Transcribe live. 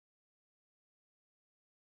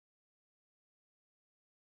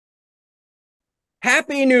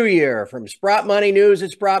Happy New Year from Sprott Money News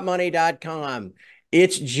at sprottmoney.com.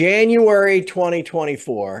 It's January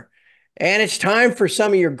 2024, and it's time for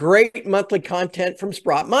some of your great monthly content from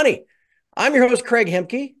Sprott Money. I'm your host, Craig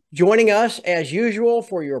Hemke, joining us as usual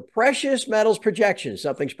for your precious metals projections,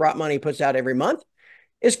 something Sprott Money puts out every month,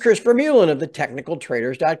 is Chris Vermeulen of the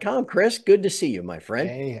technicaltraders.com. Chris, good to see you, my friend.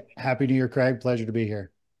 Hey, happy New Year, Craig. Pleasure to be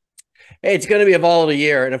here. Hey, it's going to be a volatile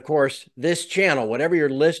year. And of course, this channel, whatever you're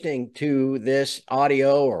listening to this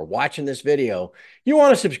audio or watching this video, you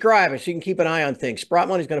want to subscribe so you can keep an eye on things. Sprott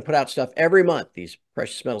Money is going to put out stuff every month. These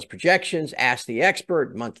precious metals projections, Ask the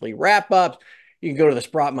Expert, monthly wrap-ups. You can go to the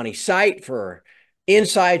Sprott Money site for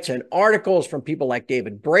insights and articles from people like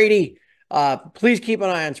David Brady. Please keep an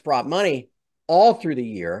eye on Sprott Money all through the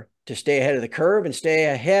year to stay ahead of the curve and stay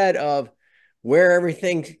ahead of where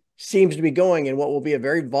everything seems to be going in what will be a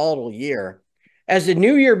very volatile year. As the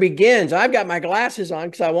new year begins, I've got my glasses on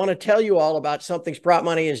because I want to tell you all about something Sprott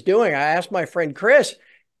Money is doing. I asked my friend Chris,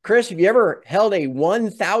 have you ever held a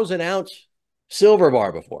 1,000 ounce silver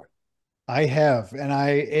bar before? I have, and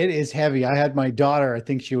it is heavy. I had my daughter, I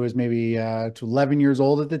think she was maybe to 11 years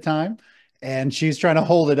old at the time, and she's trying to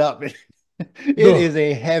hold it up. It Ugh. is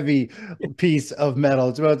a heavy piece of metal.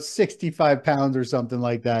 It's about 65 pounds or something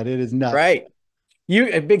like that. It is nuts. Right. You,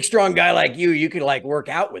 a big, strong guy like you could like work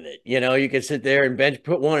out with it. You could sit there and bench,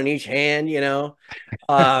 put one in each hand.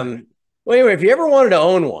 Well, anyway, if you ever wanted to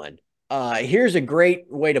own one, here's a great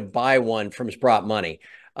way to buy one from Sprott Money.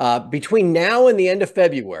 Between now and the end of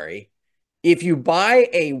February, if you buy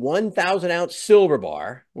a 1,000 ounce silver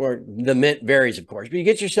bar, or the mint varies, of course, but you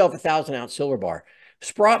get yourself a 1,000 ounce silver bar,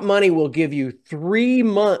 Sprott Money will give you 3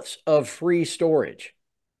 months of free storage.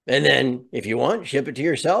 And then, if you want, ship it to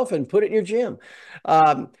yourself and put it in your gym.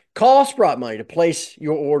 Call Sprott Money to place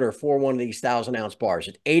your order for one of these 1,000 ounce bars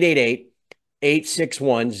at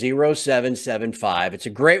 888-861-0775. It's a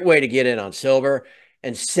great way to get in on silver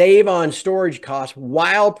and save on storage costs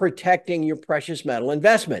while protecting your precious metal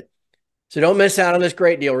investment. So don't miss out on this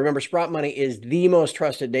great deal. Remember, Sprott Money is the most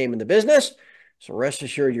trusted name in the business. So rest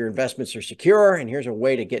assured your investments are secure. And here's a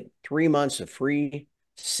way to get 3 months of free,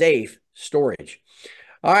 safe storage.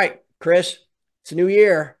 All right, Chris, it's a new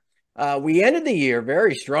year. We ended the year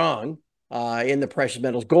very strong in the precious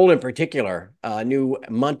metals, gold in particular, new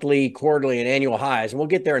monthly, quarterly, and annual highs. And we'll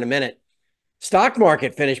get there in a minute. Stock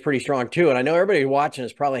market finished pretty strong too. And I know everybody watching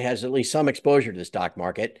us probably has at least some exposure to the stock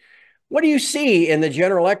market. What do you see in the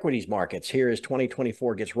general equities markets here as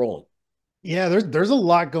 2024 gets rolling? Yeah, there's a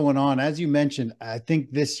lot going on. As you mentioned, I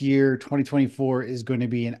think this year, 2024, is going to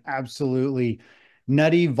be an absolutely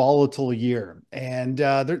nutty, volatile year. And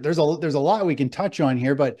there's a lot we can touch on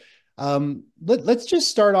here, but let's just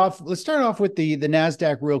start off. Let's start off with the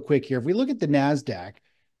Nasdaq real quick here. If we look at the Nasdaq,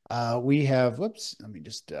 we have. Whoops, let me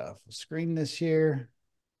just screen this here.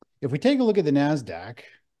 If we take a look at the Nasdaq, if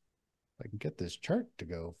I can get this chart to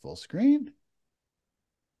go full screen.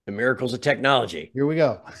 The miracles of technology. Here we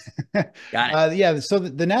go. Got it. Yeah, so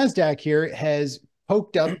the Nasdaq here has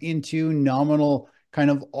poked up into nominal kind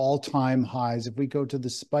of all-time highs. If we go to the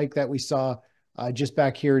spike that we saw just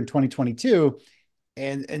back here in 2022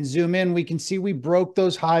 and zoom in, we can see we broke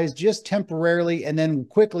those highs just temporarily, and then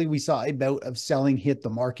quickly we saw a bout of selling hit the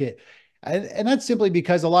market. And that's simply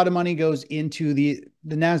because a lot of money goes into the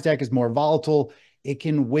Nasdaq is more volatile. It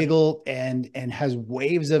can wiggle and has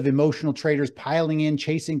waves of emotional traders piling in,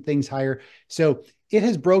 chasing things higher. So it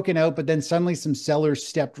has broken out, but then suddenly some sellers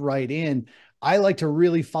stepped right in. I like to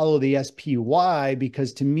really follow the SPY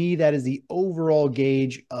because to me, that is the overall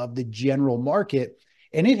gauge of the general market.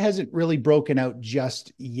 And it hasn't really broken out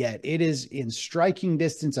just yet. It is in striking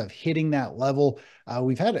distance of hitting that level.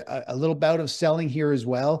 We've had a little bout of selling here as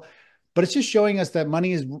well. But it's just showing us that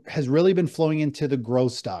money has really been flowing into the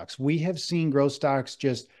growth stocks. We have seen growth stocks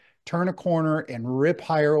just turn a corner and rip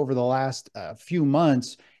higher over the last few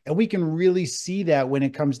months. And we can really see that when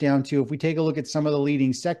it comes down to, if we take a look at some of the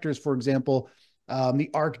leading sectors, for example, the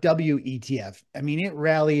ARKW ETF. I mean, it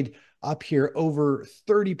rallied up here over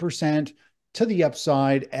 30% to the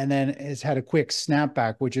upside and then has had a quick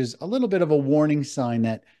snapback, which is a little bit of a warning sign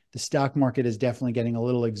that the stock market is definitely getting a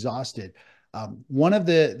little exhausted. One of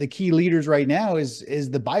the key leaders right now is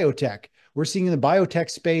the biotech. We're seeing in the biotech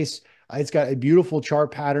space, it's got a beautiful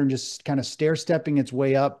chart pattern, just kind of stair-stepping its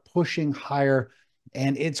way up, pushing higher,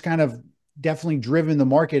 and it's kind of definitely driven the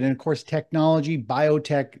market. And of course, technology,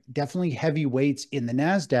 biotech, definitely heavy weights in the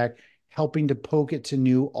NASDAQ, helping to poke it to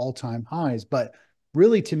new all-time highs. But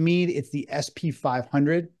really, to me, it's the SP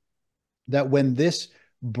 500 that when this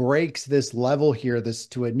breaks this level here, this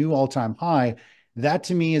to a new all-time high, That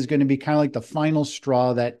to me is going to be kind of like the final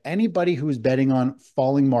straw that anybody who's betting on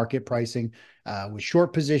falling market pricing with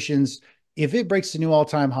short positions, if it breaks to new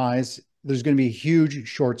all-time highs, there's going to be a huge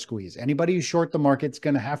short squeeze. Anybody who's short the market's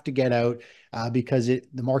going to have to get out because the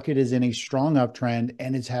market is in a strong uptrend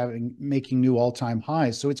and it's making new all-time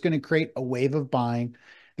highs. So it's going to create a wave of buying.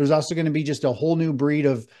 There's also going to be just a whole new breed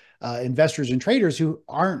of investors and traders who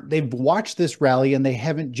they've watched this rally and they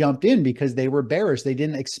haven't jumped in because they were bearish. They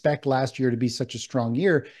didn't expect last year to be such a strong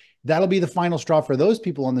year. That'll be the final straw for those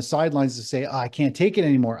people on the sidelines to say, oh, I can't take it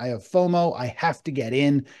anymore. I have FOMO. I have to get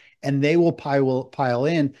in, and they will pile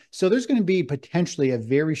in. So there's going to be potentially a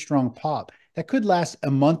very strong pop that could last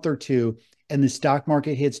a month or two, and the stock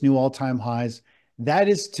market hits new all-time highs. That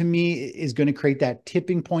is, to me, is going to create that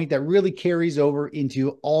tipping point that really carries over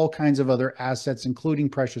into all kinds of other assets, including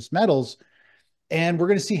precious metals. And we're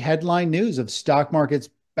going to see headline news of stock markets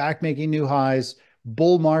back making new highs,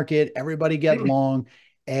 bull market, everybody get long.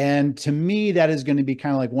 And to me, that is going to be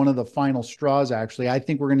kind of like one of the final straws, actually. I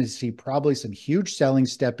think we're going to see probably some huge selling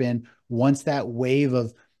step in once that wave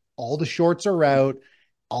of all the shorts are out.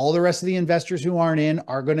 All the rest of the investors who aren't in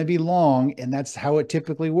are going to be long. And that's how it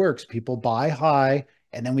typically works. People buy high,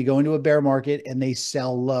 and then we go into a bear market and they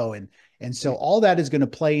sell low. And so all that is going to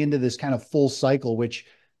play into this kind of full cycle, which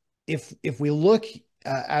if we look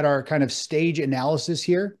at our kind of stage analysis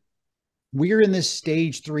here, we're in this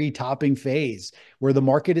stage 3 topping phase where the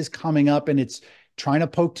market is coming up and it's trying to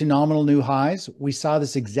poke to nominal new highs. We saw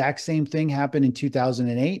this exact same thing happen in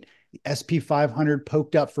 2008. The SP 500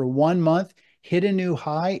 poked up for 1 month, hit a new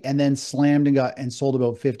high, and then slammed and sold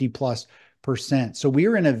about 50+%. So we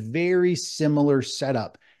are in a very similar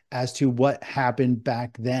setup as to what happened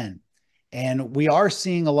back then. And we are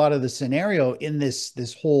seeing a lot of the scenario in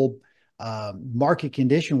this whole market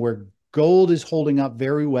condition where gold is holding up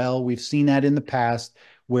very well. We've seen that in the past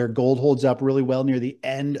where gold holds up really well near the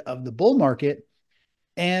end of the bull market.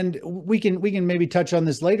 And we can maybe touch on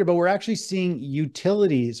this later, but we're actually seeing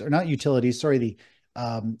utilities, or not utilities, sorry, the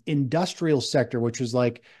industrial sector, which was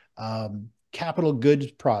like capital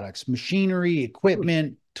goods products, machinery,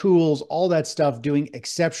 equipment, tools, all that stuff doing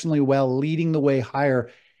exceptionally well, leading the way higher.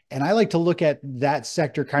 And I like to look at that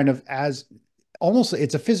sector kind of as almost,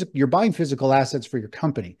 it's a physical, you're buying physical assets for your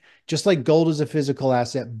company, just like gold is a physical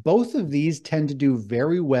asset. Both of these tend to do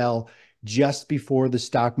very well just before the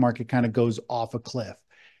stock market kind of goes off a cliff.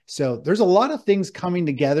 So there's a lot of things coming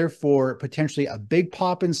together for potentially a big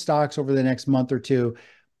pop in stocks over the next month or two,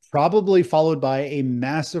 probably followed by a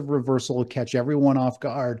massive reversal to catch everyone off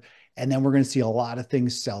guard. And then we're going to see a lot of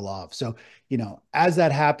things sell off. So, as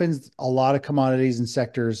that happens, a lot of commodities and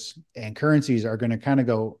sectors and currencies are going to kind of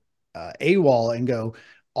go AWOL and go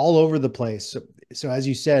all over the place. So as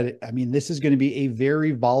you said, I mean, this is going to be a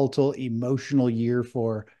very volatile, emotional year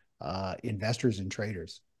for investors and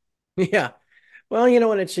traders. Yeah. Well,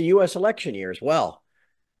 and it's a U.S. election year as well.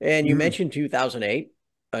 And you Mm. mentioned 2008,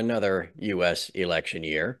 another U.S. election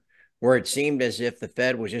year, where it seemed as if the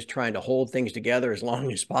Fed was just trying to hold things together as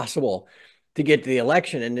long as possible to get to the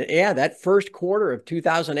election. And yeah, that first quarter of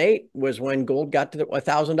 2008 was when gold got to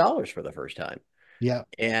 $1,000 for the first time. Yeah.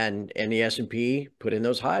 And the S&P put in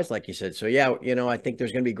those highs, like you said. So yeah, I think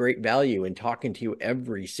there's going to be great value in talking to you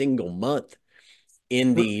every single month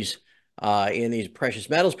in these precious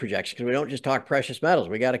metals projections, because we don't just talk precious metals.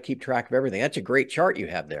 We got to keep track of everything. That's a great chart you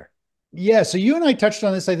have there. Yeah, so you and I touched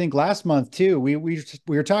on this, I think, last month too. We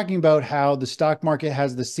were talking about how the stock market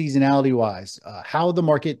has the seasonality wise, how the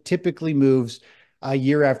market typically moves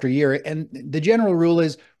year after year, and the general rule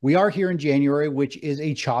is we are here in January, which is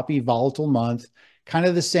a choppy, volatile month. Kind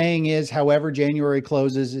of the saying is, however January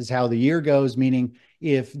closes is how the year goes. Meaning,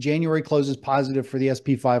 if January closes positive for the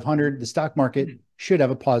SP 500, the stock market should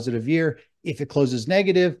have a positive year. If it closes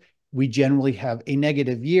negative, we generally have a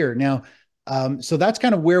negative year. Now, so that's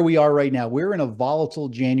kind of where we are right now. We're in a volatile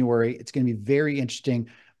January. It's going to be very interesting.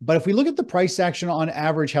 But if we look at the price action on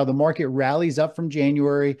average, how the market rallies up from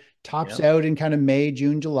January, tops out in kind of May,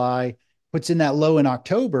 June, July, puts in that low in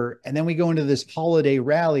October, and then we go into this holiday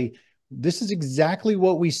rally. This is exactly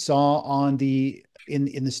what we saw on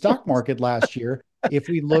in the stock market last year. If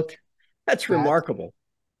we look That's remarkable.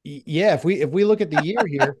 Yeah, if we look at the year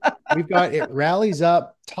here, we've got it rallies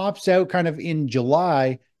up, tops out kind of in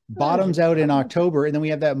July, bottoms out in October, and then we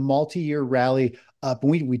have that multi-year rally up.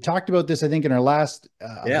 And we talked about this, I think, in our last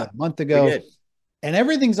about a month ago, we did. and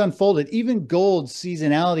everything's unfolded. Even gold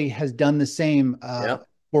seasonality has done the same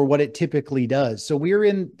for what it typically does. So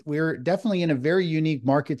we're definitely in a very unique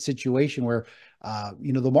market situation where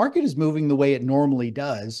the market is moving the way it normally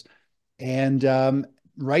does, and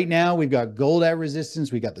right now we've got gold at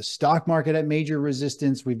resistance, we got the stock market at major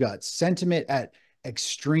resistance, we've got sentiment at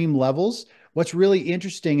extreme levels. What's really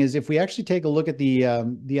interesting is if we actually take a look at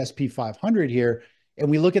the SP 500 here, and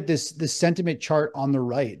we look at this sentiment chart on the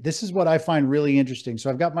right, this is what I find really interesting. So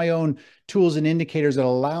I've got my own tools and indicators that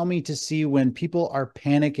allow me to see when people are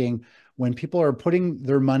panicking, when people are putting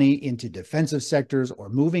their money into defensive sectors or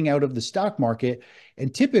moving out of the stock market.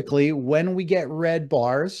 And typically when we get red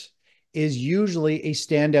bars is usually a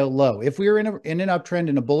standout low. If we are in an uptrend,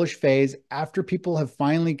 in a bullish phase, after people have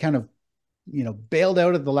finally kind of bailed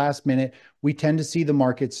out at the last minute, we tend to see the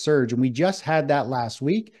market surge. And we just had that last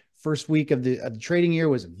week. First week of the trading year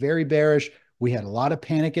was very bearish. We had a lot of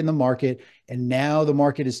panic in the market, and now the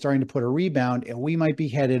market is starting to put a rebound, and we might be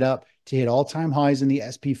headed up to hit all-time highs in the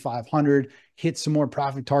SP 500, hit some more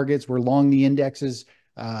profit targets. We're long the indexes.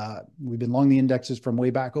 We've been long the indexes from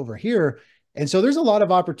way back over here. And so there's a lot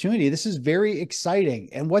of opportunity. This is very exciting.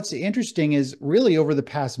 And what's interesting is really over the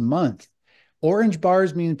past month, orange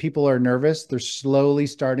bars mean people are nervous. They're slowly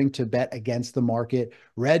starting to bet against the market.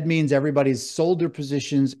 Red means everybody's sold their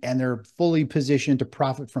positions and they're fully positioned to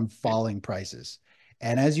profit from falling prices.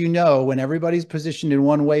 And as you know, when everybody's positioned in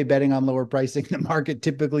one way, betting on lower pricing, the market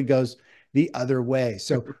typically goes the other way.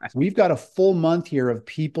 So we've got a full month here of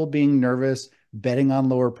people being nervous, betting on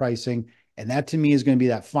lower pricing. And that to me is going to be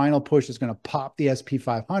that final push that's going to pop the SP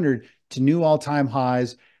 500 to new all-time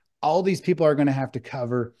highs. All these people are going to have to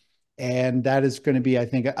cover. And that is going to be, I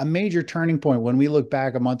think, a major turning point. When we look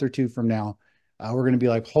back a month or two from now, we're going to be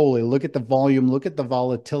like, holy, look at the volume, look at the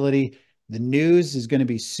volatility. The news is going to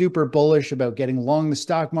be super bullish about getting long the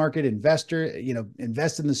stock market, invest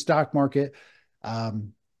in the stock market.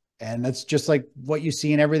 And that's just like what you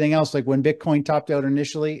see in everything else. Like when Bitcoin topped out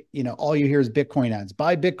initially, all you hear is Bitcoin ads.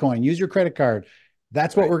 Buy Bitcoin, use your credit card.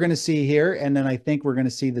 That's what we're going to see here. And then I think we're going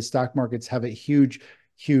to see the stock markets have a huge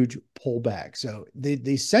pullback. So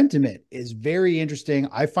the sentiment is very interesting.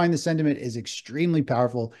 I find the sentiment is extremely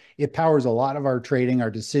powerful. It powers a lot of our trading,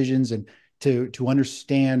 our decisions, and to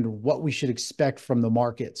understand what we should expect from the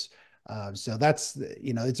markets. So that's,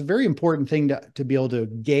 it's a very important thing to be able to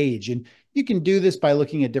gauge. And you can do this by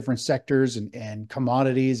looking at different sectors and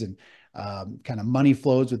commodities and kind of money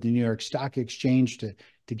flows with the New York Stock Exchange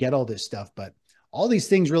to get all this stuff. But all these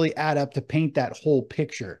things really add up to paint that whole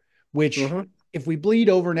picture, which if we bleed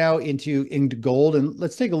over now into gold, and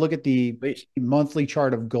let's take a look at the monthly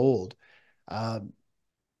chart of gold.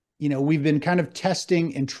 We've been kind of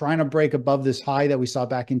testing and trying to break above this high that we saw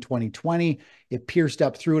back in 2020. It pierced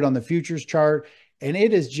up through it on the futures chart, and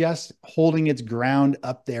it is just holding its ground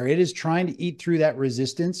up there. It is trying to eat through that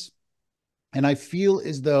resistance. And I feel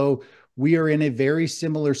as though we are in a very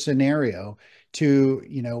similar scenario to,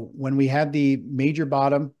 when we had the major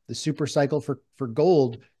bottom, the super cycle for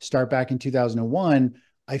gold start back in 2001.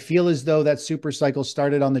 I feel as though that super cycle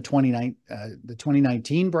started on the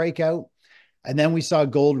 2019 breakout. And then we saw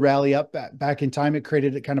gold rally up back in time. It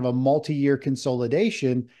created a kind of a multi-year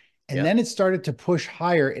consolidation. And then it started to push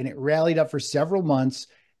higher, and it rallied up for several months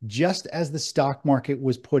just as the stock market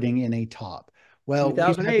was putting in a top. Well, we've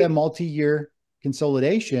had that multi-year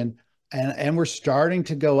consolidation, and we're starting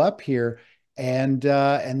to go up here. And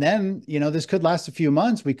then, this could last a few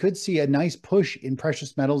months. We could see a nice push in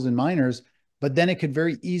precious metals and miners, but then it could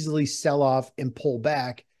very easily sell off and pull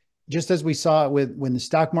back, just as we saw it when the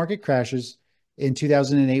stock market crashes. In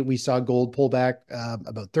 2008, we saw gold pull back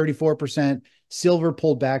about 34%. Silver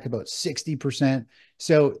pulled back about 60%.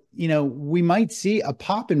 So, we might see a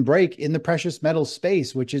pop and break in the precious metal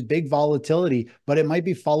space, which is big volatility, but it might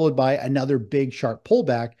be followed by another big sharp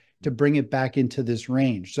pullback to bring it back into this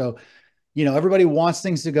range. So, everybody wants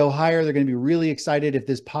things to go higher. They're going to be really excited if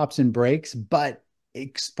this pops and breaks, but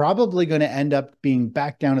it's probably going to end up being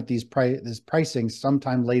back down at this pricing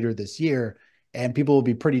sometime later this year. And people will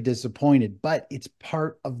be pretty disappointed, but it's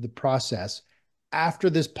part of the process. After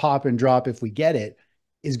this pop and drop, if we get it,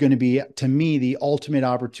 is going to be, to me, the ultimate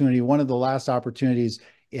opportunity, one of the last opportunities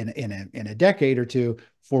in a decade or two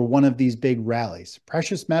for one of these big rallies.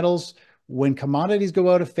 Precious metals, when commodities go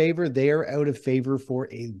out of favor, they are out of favor for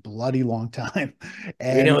a bloody long time.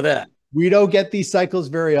 And we know that. We don't get these cycles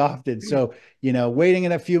very often. So, waiting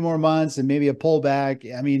in a few more months and maybe a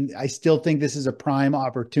pullback. I mean, I still think this is a prime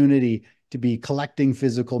opportunity to be collecting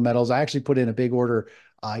physical metals. I actually put in a big order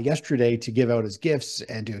yesterday to give out as gifts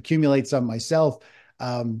and to accumulate some myself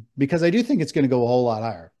because I do think it's going to go a whole lot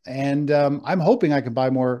higher. And I'm hoping I can buy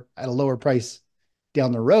more at a lower price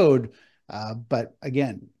down the road. But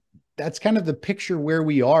again, that's kind of the picture where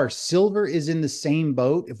we are. Silver is in the same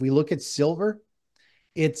boat. If we look at silver,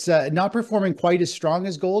 it's not performing quite as strong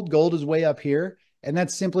as gold. Gold is way up here. And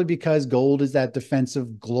that's simply because gold is that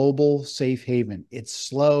defensive global safe haven. It's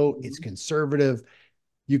slow, it's conservative.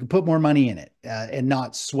 you can put more money in it and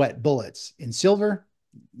not sweat bullets. In silver,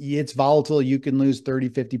 it's volatile. You can lose 30,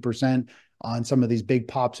 50% on some of these big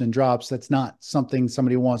pops and drops. That's not something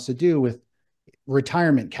somebody wants to do with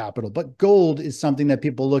retirement capital. But gold is something that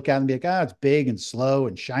people look at and be like, ah, it's big and slow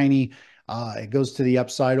and shiny. It goes to the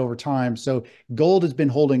upside over time. So gold has been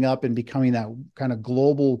holding up and becoming that kind of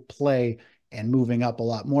global play and moving up a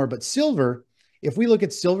lot more. But silver, if we look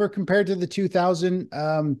at silver compared to the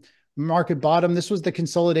 2000 market bottom, this was the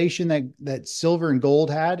consolidation that silver and gold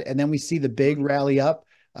had. And then we see the big rally up.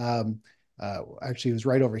 Actually, it was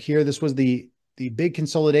right over here. This was the big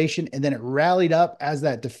consolidation, and then it rallied up as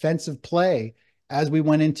that defensive play as we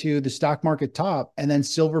went into the stock market top, and then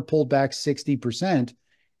silver pulled back 60%.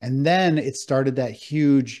 And then it started that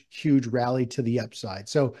huge, huge rally to the upside.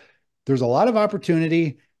 So there's a lot of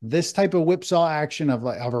opportunity. This type of whipsaw action of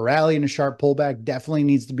a rally and a sharp pullback definitely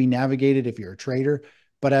needs to be navigated if you're a trader.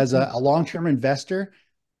 But as a long-term investor,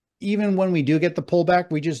 even when we do get the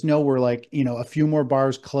pullback, we just know we're like, a few more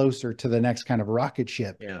bars closer to the next kind of rocket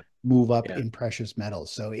ship move up in precious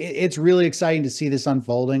metals. So it's really exciting to see this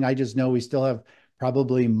unfolding. I just know we still have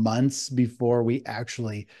probably months before we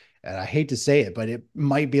actually, and I hate to say it, but it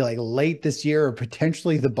might be like late this year or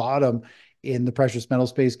potentially the bottom in the precious metal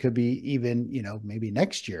space could be even, maybe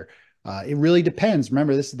next year. It really depends.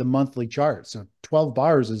 Remember, this is the monthly chart. So 12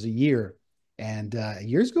 bars is a year. And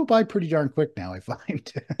years go by pretty darn quick now, I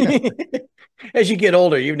find. As you get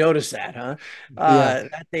older, you notice that, huh? Yeah.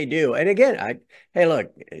 That they do. And again, hey,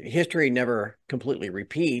 look, history never completely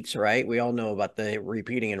repeats, right? We all know about the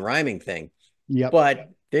repeating and rhyming thing. Yep.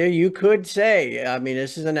 But there you could say, I mean,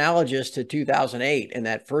 this is analogous to 2008 and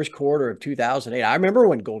that first quarter of 2008. I remember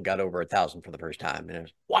when gold got over 1,000 for the first time, and it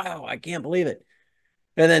was, wow, I can't believe it.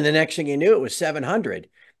 And then the next thing you knew, it was 700.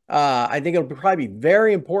 I think it'll probably be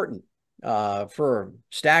very important for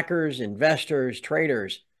stackers, investors,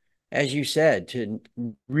 traders, as you said, to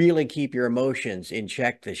really keep your emotions in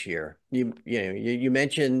check this year. You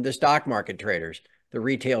mentioned the stock market traders, the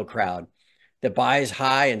retail crowd that buys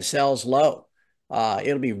high and sells low.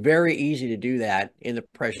 It'll be very easy to do that in the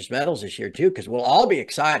precious metals this year too, because we'll all be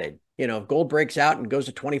excited. If gold breaks out and goes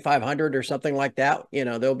to 2,500 or something like that,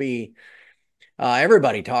 there'll be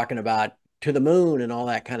everybody talking about to the moon and all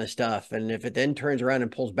that kind of stuff. And if it then turns around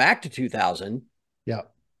and pulls back to 2000. Yeah.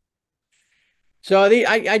 So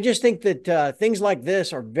I just think that things like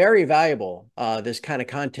this are very valuable, this kind of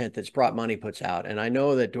content that Sprott Money puts out. And I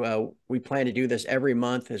know that we plan to do this every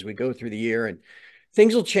month as we go through the year, and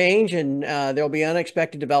things will change, and there'll be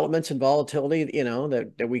unexpected developments and volatility,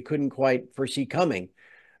 that we couldn't quite foresee coming.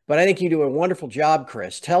 But I think you do a wonderful job,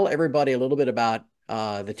 Chris. Tell everybody a little bit about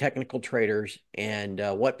the technical traders and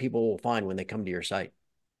what people will find when they come to your site.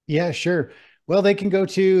 Yeah, sure. Well, they can go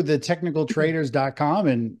to the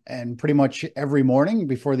technicaltraders.com and pretty much every morning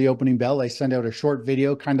before the opening bell, I send out a short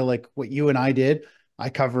video, kind of like what you and I did. I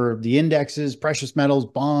cover the indexes, precious metals,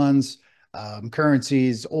 bonds,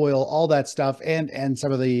 currencies, oil, all that stuff, and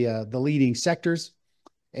some of the leading sectors.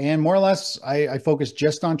 And more or less, I focus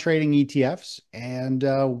just on trading ETFs, and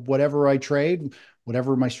whatever I trade,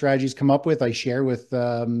 whatever my strategies come up with, I share with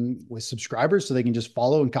subscribers so they can just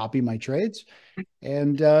follow and copy my trades.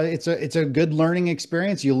 And it's a good learning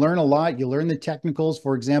experience. You learn a lot. You learn the technicals.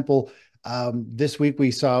 For example, this week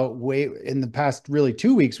we saw in the past really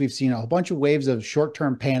 2 weeks, we've seen a bunch of waves of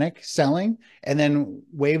short-term panic selling, and then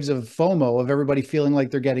waves of FOMO of everybody feeling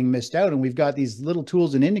like they're getting missed out. And we've got these little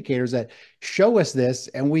tools and indicators that show us this,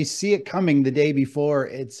 and we see it coming the day before.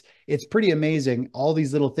 It's pretty amazing, all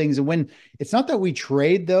these little things. And when it's not that we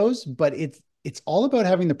trade those, but it's all about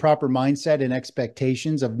having the proper mindset and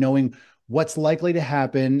expectations of knowing what's likely to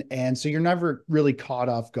happen. And so you're never really caught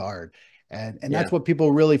off guard. And that's what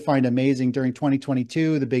people really find amazing during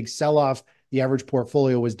 2022, the big sell-off. The average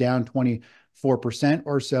portfolio was down 24%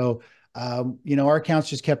 or so. Our accounts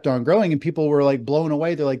just kept on growing, and people were like blown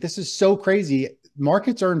away. They're like, this is so crazy.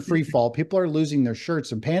 Markets are in free fall. People are losing their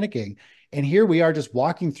shirts and panicking. And here we are just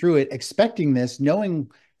walking through it, expecting this, knowing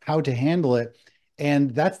how to handle it.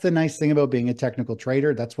 And that's the nice thing about being a technical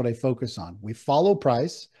trader. That's what I focus on. We follow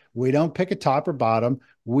price. We don't pick a top or bottom.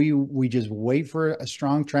 We just wait for a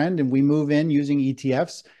strong trend, and we move in using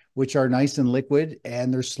ETFs, which are nice and liquid,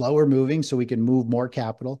 and they're slower moving, so we can move more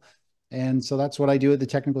capital. And so that's what I do at the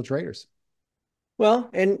Technical Traders. Well,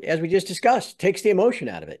 and as we just discussed, takes the emotion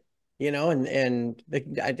out of it,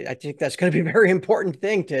 I think that's going to be a very important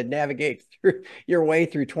thing to navigate through your way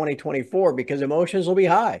through 2024, because emotions will be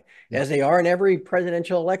high, as they are in every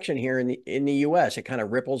presidential election here in the US. It kind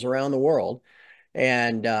of ripples around the world.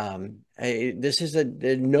 And this is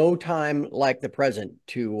no time like the present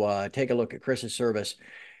to take a look at Chris's service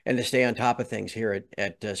and to stay on top of things here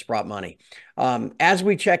at Sprott Money. As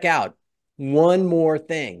we check out, one more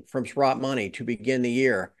thing from Sprott Money to begin the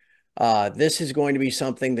year. This is going to be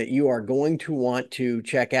something that you are going to want to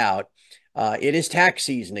check out. It is tax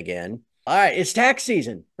season again. All right, it's tax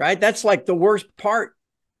season, right? That's like the worst part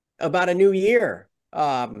about a new year.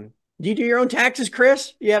 Do you do your own taxes,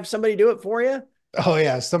 Chris? You have somebody do it for you? Oh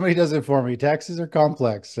yeah, somebody does it for me. Taxes are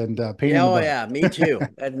complex and pain in Yeah, the oh butt. yeah, me too.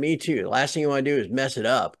 Me too. Last thing you want to do is mess it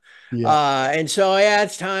up. Yeah. And so yeah,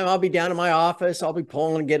 it's time. I'll be down in my office. I'll be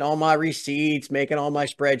pulling and getting all my receipts, making all my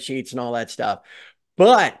spreadsheets and all that stuff.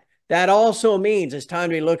 But that also means it's time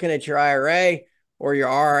to be looking at your IRA or your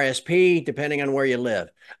RRSP, depending on where you live.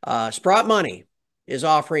 Sprott Money is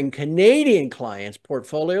offering Canadian clients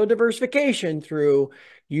portfolio diversification through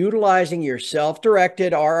utilizing your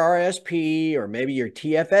self-directed RRSP or maybe your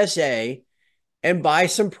TFSA and buy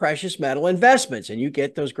some precious metal investments. And you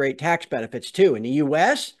get those great tax benefits too. In the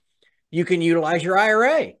US, you can utilize your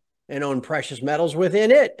IRA and own precious metals within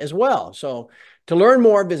it as well. So to learn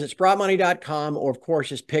more, visit sprottmoney.com, or of course,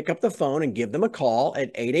 just pick up the phone and give them a call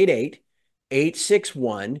at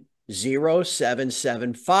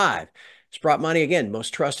 888-861-0775. Sprott Money, again,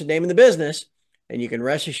 most trusted name in the business. And you can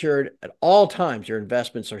rest assured at all times your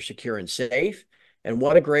investments are secure and safe. And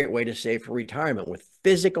what a great way to save for retirement with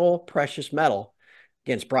physical precious metal.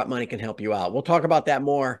 Again, Sprott Money can help you out. We'll talk about that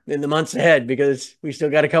more in the months ahead because we still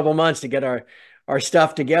got a couple months to get our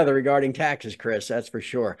stuff together regarding taxes, Chris. That's for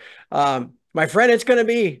sure. My friend, it's going to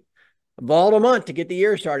be a volatile month to get the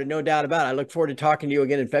year started, no doubt about it. I look forward to talking to you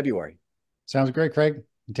again in February. Sounds great, Craig.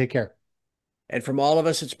 Take care. And from all of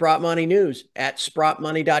us at Sprott Money News at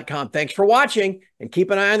sprottmoney.com, thanks for watching, and keep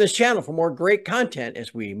an eye on this channel for more great content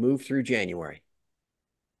as we move through January.